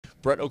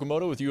Brett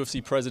Okamoto with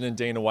UFC President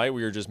Dana White.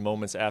 We are just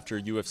moments after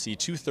UFC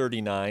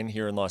 239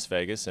 here in Las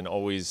Vegas, and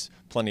always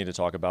plenty to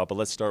talk about. But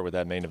let's start with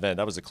that main event.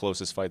 That was the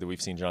closest fight that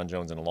we've seen Jon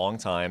Jones in a long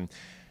time.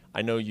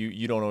 I know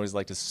you don't always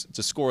like to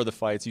score the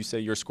fights. You say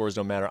your scores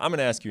don't matter. I'm going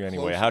to ask you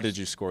anyway. How did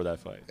you score that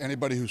fight?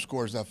 Anybody who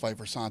scores that fight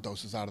for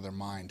Santos is out of their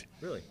mind.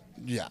 Really?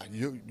 Yeah,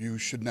 you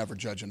should never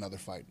judge another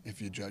fight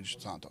if you judge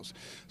Santos.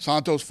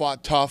 Santos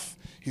fought tough.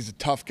 He's a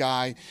tough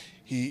guy.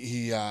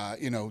 He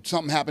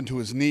something happened to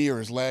his knee or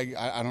his leg.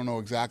 I don't know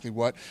exactly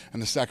what in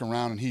the second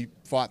round, and he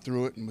fought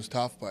through it and was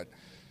tough, but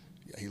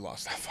yeah, he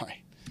lost that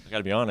fight. I got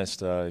to be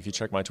honest. If you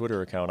check my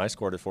Twitter account, I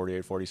scored at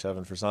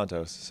 48-47 for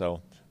Santos.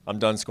 So I'm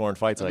done scoring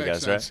fights, I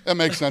guess, right? That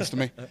makes sense to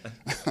me.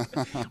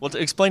 Well,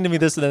 explain to me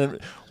this then.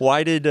 Why,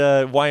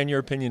 in your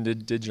opinion,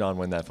 did Jon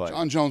win that fight?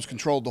 Jon Jones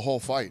controlled the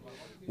whole fight,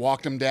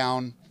 walked him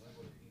down,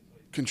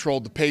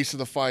 controlled the pace of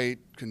the fight,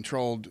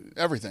 controlled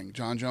everything.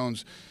 Jon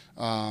Jones,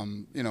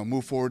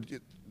 moved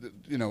forward.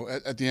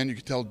 At the end, you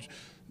could tell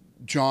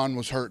Jon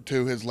was hurt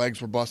too. His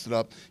legs were busted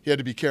up. He had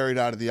to be carried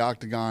out of the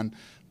octagon,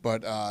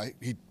 but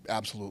he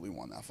absolutely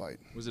won that fight.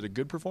 Was it a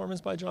good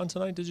performance by Jon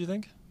tonight, did you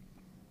think?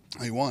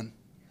 He won.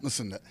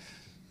 Listen,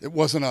 it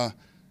wasn't a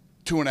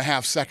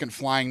 2.5-second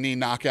flying knee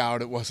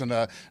knockout. It wasn't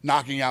a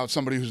knocking out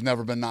somebody who's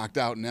never been knocked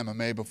out in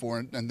MMA before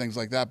and things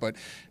like that. But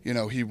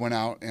he went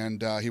out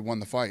and he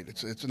won the fight.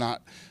 It's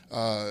not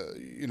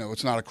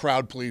it's not a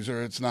crowd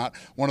pleaser. It's not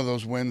one of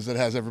those wins that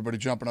has everybody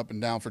jumping up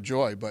and down for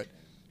joy. But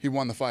he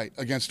won the fight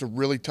against a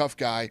really tough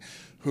guy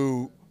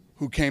who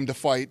came to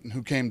fight and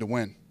who came to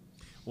win.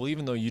 Well,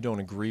 even though you don't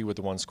agree with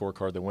the one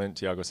scorecard that went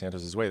Thiago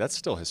Santos' way, that's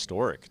still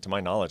historic. To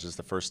my knowledge, it's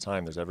the first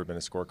time there's ever been a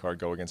scorecard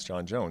go against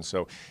Jon Jones.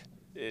 So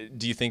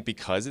do you think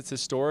because it's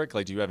historic,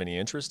 do you have any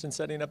interest in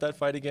setting up that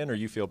fight again, or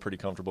you feel pretty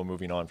comfortable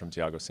moving on from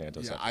Thiago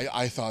Santos? Yeah,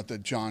 I thought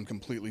that Jon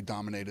completely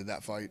dominated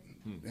that fight.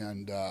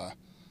 And,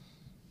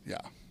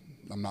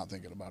 I'm not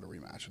thinking about a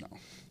rematch, no.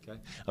 Okay.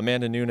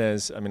 Amanda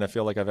Nunes, I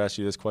feel like I've asked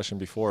you this question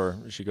before.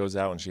 She goes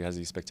out and she has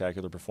these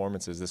spectacular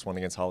performances. This one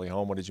against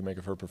Holm, what did you make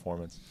of her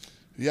performance?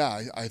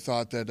 Yeah, I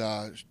thought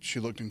that she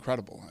looked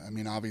incredible.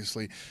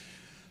 Obviously,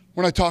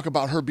 when I talk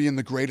about her being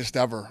the greatest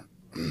ever,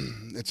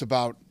 it's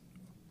about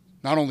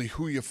not only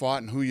who you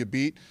fought and who you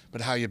beat,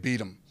 but how you beat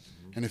them.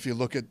 Mm-hmm. And if you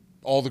look at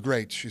all the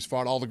greats, she's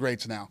fought all the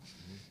greats now.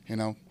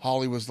 Mm-hmm.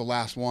 Holly was the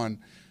last one,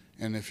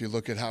 and if you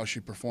look at how she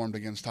performed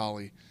against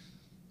Holly,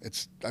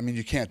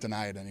 you can't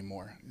deny it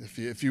anymore.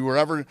 If you were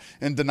ever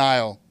in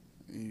denial,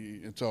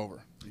 it's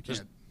over. You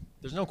can't.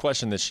 There's no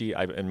question that she,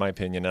 in my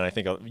opinion, and I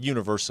think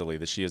universally,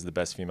 that she is the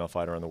best female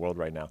fighter in the world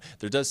right now.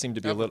 There does seem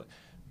to be a little...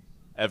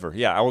 Ever.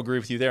 Yeah, I will agree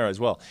with you there as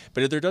well.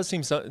 But there does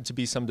seem to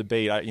be some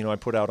debate. I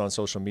put out on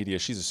social media,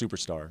 she's a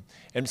superstar.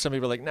 And some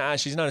people are like, nah,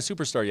 she's not a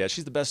superstar yet.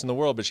 She's the best in the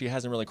world, but she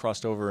hasn't really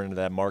crossed over into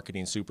that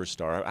marketing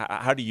superstar.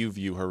 How do you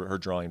view her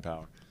drawing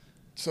power?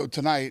 So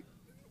tonight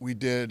we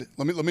did,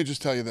 let me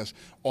just tell you this,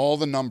 all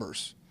the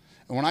numbers.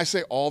 And when I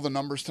say all the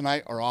numbers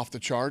tonight are off the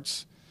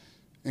charts,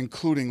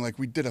 including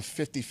we did a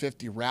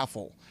 50-50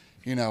 raffle,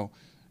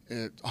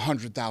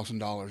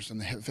 $100,000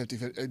 and the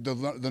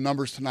 50-50. The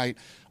numbers tonight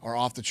are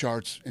off the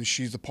charts, and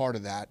she's a part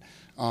of that.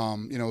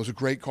 It was a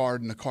great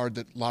card and a card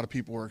that a lot of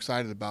people were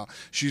excited about.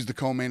 She's the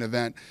co-main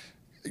event.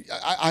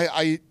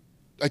 I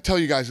tell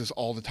you guys this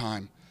all the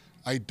time.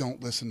 I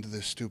don't listen to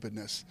this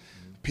stupidness.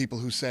 Mm-hmm. People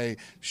who say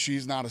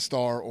she's not a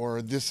star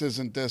or this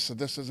isn't this or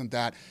this isn't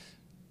that,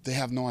 they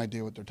have no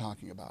idea what they're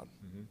talking about.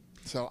 Mm-hmm.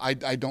 So I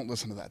don't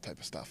listen to that type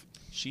of stuff.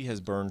 She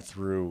has burned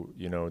through,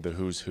 the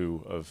who's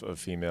who of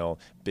female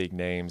big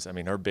names.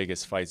 Her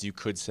biggest fights, you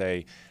could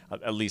say,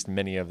 at least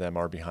many of them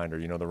are behind her.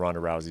 The Ronda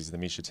Rouseys, the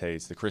Miesha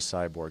Tates, the Cris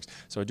Cyborgs.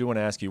 So I do want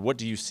to ask you, what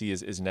do you see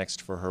is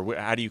next for her?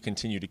 How do you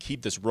continue to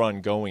keep this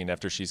run going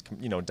after she's,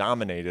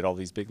 dominated all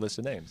these big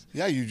listed names?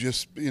 Yeah, you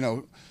just,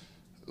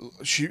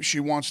 she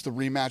wants the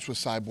rematch with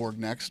Cyborg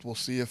next. We'll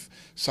see if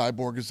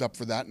Cyborg is up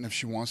for that and if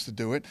she wants to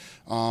do it.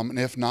 And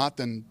if not,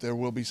 then there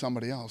will be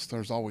somebody else.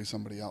 There's always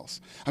somebody else.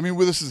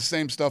 This is the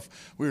same stuff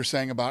we were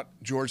saying about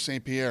George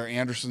St. Pierre,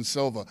 Anderson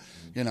Silva,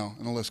 and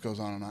the list goes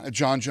on and on.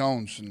 Jon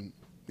Jones, and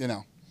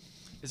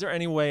Is there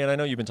any way, and I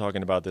know you've been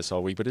talking about this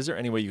all week, but is there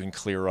any way you can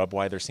clear up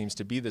why there seems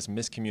to be this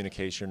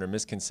miscommunication or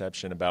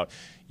misconception about,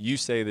 you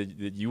say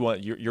that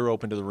you're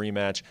open to the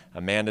rematch,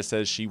 Amanda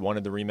says she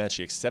wanted the rematch,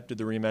 she accepted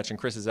the rematch, and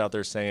Cris is out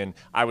there saying,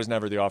 I was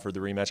never the offer of the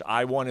rematch,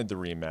 I wanted the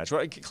rematch.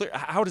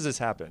 How does this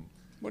happen?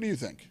 What do you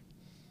think?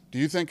 Do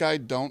you think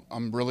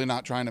I'm really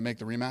not trying to make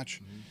the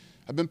rematch? Mm-hmm.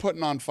 I've been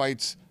putting on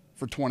fights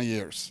for 20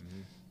 years.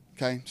 Mm-hmm.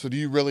 Okay? So do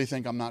you really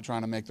think I'm not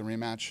trying to make the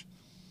rematch?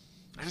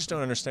 I just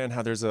don't understand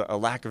how there's a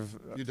lack of...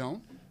 You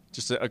don't?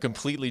 Just a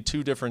completely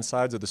two different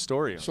sides of the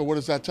story. So what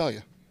does that tell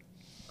you?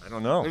 I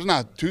don't know. There's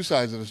not two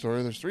sides of the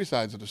story. There's three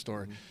sides of the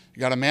story. Mm-hmm. You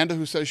got Amanda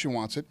who says she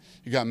wants it.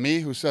 You got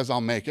me who says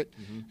I'll make it.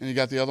 Mm-hmm. And you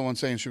got the other one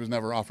saying she was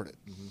never offered it.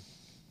 Mm-hmm.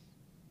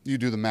 You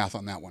do the math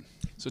on that one.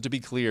 So to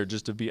be clear,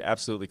 just to be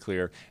absolutely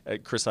clear,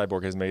 Cris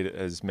Cyborg has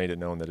made it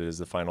known that it is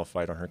the final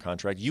fight on her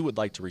contract. You would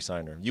like to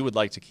re-sign her. You would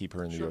like to keep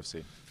her in the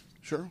UFC.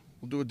 Sure.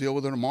 We'll do a deal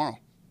with her tomorrow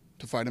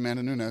to fight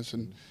Amanda Nunes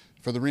and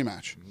for the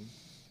rematch. Mm-hmm.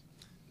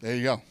 There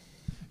you go.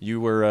 You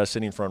were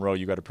sitting front row.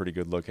 You got a pretty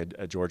good look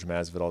at Jorge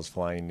Masvidal's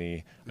flying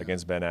knee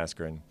against Ben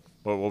Askren.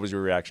 What was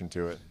your reaction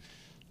to it?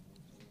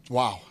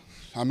 Wow.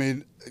 I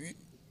mean,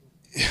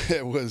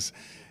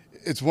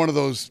 it's one of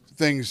those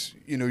things,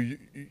 you know,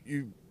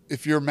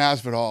 if you're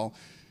Masvidal,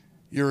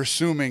 you're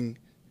assuming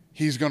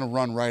he's going to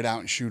run right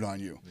out and shoot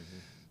on you. Mm-hmm.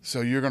 So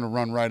you're going to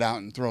run right out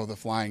and throw the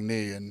flying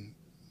knee. And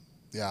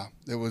yeah,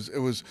 it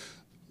was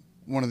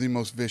one of the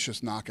most vicious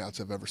knockouts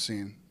I've ever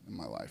seen in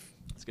my life.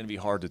 It's going to be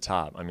hard to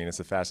top. I mean, it's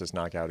the fastest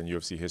knockout in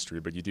UFC history,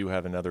 but you do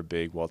have another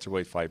big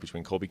welterweight fight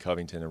between Colby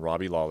Covington and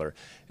Robbie Lawler.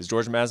 Is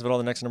Jorge Masvidal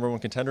the next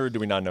 #1 contender, or do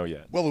we not know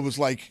yet? Well, it was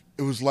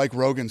like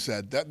Rogan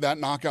said. That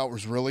knockout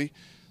was really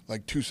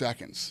like 2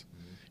 seconds.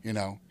 Mm-hmm. You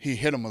know, he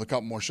hit him with a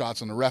couple more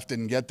shots, and the ref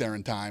didn't get there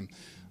in time.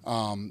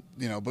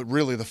 You know, but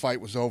really the fight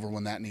was over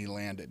when that knee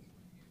landed.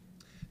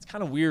 It's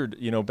kind of weird,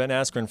 you know, Ben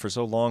Askren, for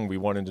so long we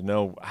wanted to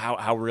know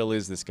how real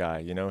is this guy.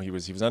 You know, he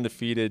was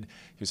undefeated.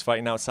 He was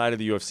fighting outside of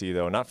the UFC,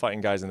 though, not fighting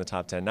guys in the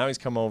top 10. Now he's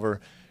come over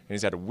and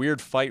he's had a weird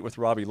fight with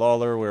Robbie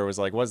Lawler where it was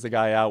like, was the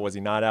guy out, was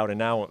he not out? And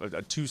now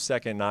a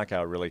 2-second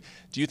knockout, really.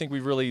 Do you think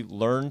we've really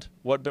learned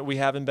what we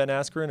have in Ben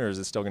Askren, or is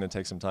it still going to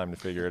take some time to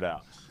figure it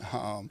out?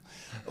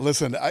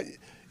 Listen,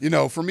 you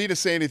know, for me to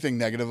say anything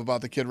negative about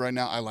the kid right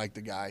now, I like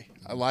the guy.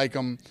 I like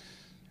him.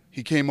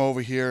 He came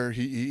over here.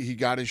 He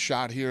got his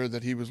shot here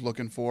that he was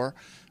looking for,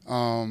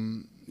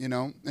 you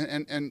know,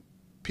 and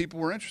people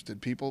were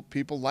interested.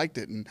 People liked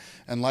it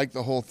and liked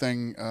the whole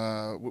thing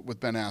with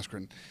Ben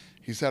Askren.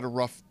 He's had a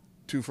rough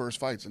 2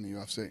 first fights in the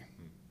UFC.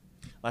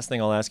 Last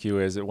thing I'll ask you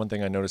is that one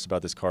thing I noticed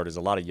about this card is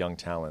a lot of young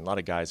talent, a lot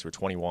of guys who are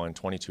 21,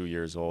 22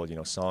 years old, you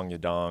know, Song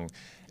Yadong,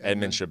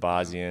 Edmund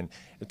Shabazian.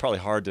 It's probably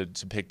hard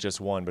to pick just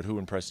one, but who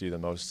impressed you the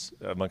most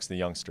amongst the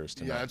youngsters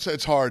tonight? Yeah,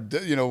 it's hard.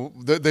 You know,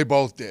 they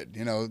both did.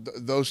 You know,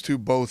 those two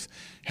both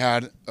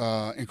had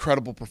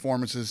incredible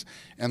performances,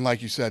 and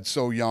like you said,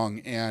 so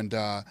young. And,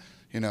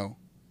 you know,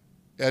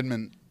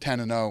 Edmund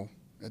 10-0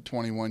 at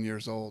 21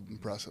 years old,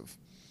 impressive.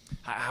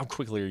 How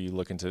quickly are you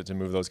looking to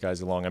move those guys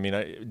along? I mean,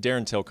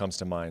 Darren Till comes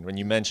to mind when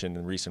you mentioned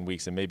in recent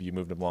weeks that maybe you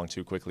moved them along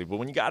too quickly. But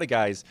when you got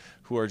guys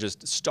who are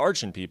just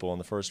starching people in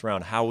the first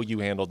round, how will you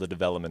handle the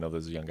development of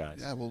those young guys?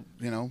 Yeah, well,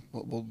 you know,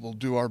 we'll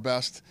do our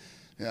best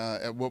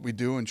at what we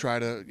do and try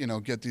to, you know,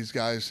 get these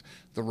guys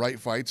the right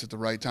fights at the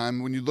right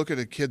time. When you look at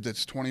a kid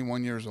that's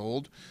 21 years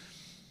old,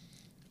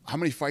 how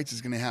many fights is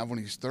he going to have when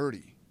he's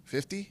 30,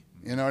 50?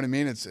 You know what I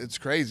mean? It's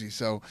crazy.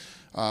 So,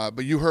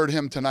 but you heard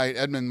him tonight.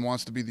 Edmund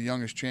wants to be the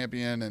youngest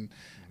champion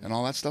and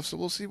all that stuff. So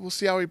we'll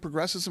see how he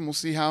progresses, and we'll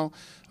see how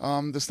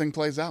this thing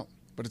plays out.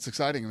 But it's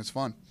exciting and it's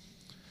fun.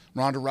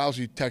 Ronda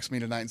Rousey texted me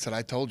tonight and said,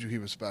 "I told you he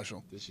was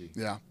special." Did she?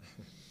 Yeah.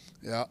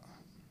 Yeah.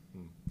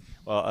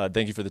 Well,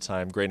 thank you for the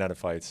time. Great night of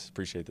fights.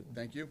 Appreciate it.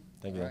 Thank you.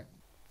 Thank you. All right.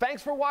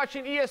 Thanks for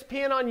watching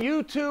ESPN on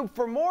YouTube.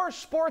 For more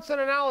sports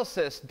and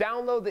analysis,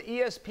 download the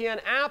ESPN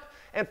app.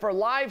 And for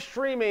live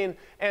streaming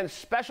and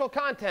special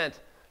content,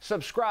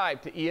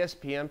 subscribe to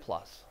ESPN+.